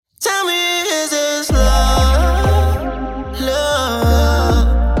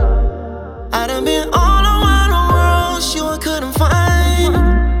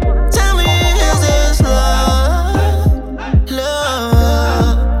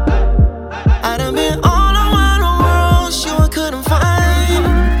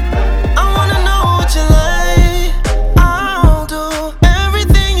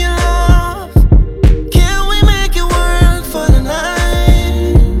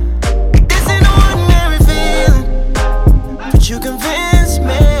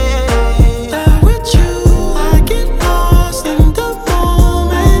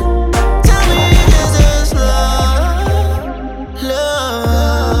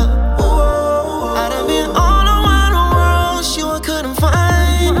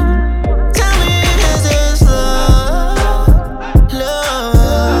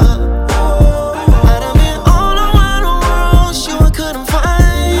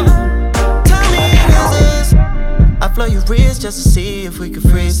just to see if we could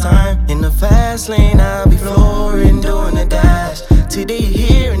freeze time. In the fast lane, I'll be flooring, doing the dash. Till they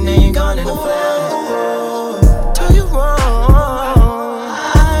here and then you're gone in a flash.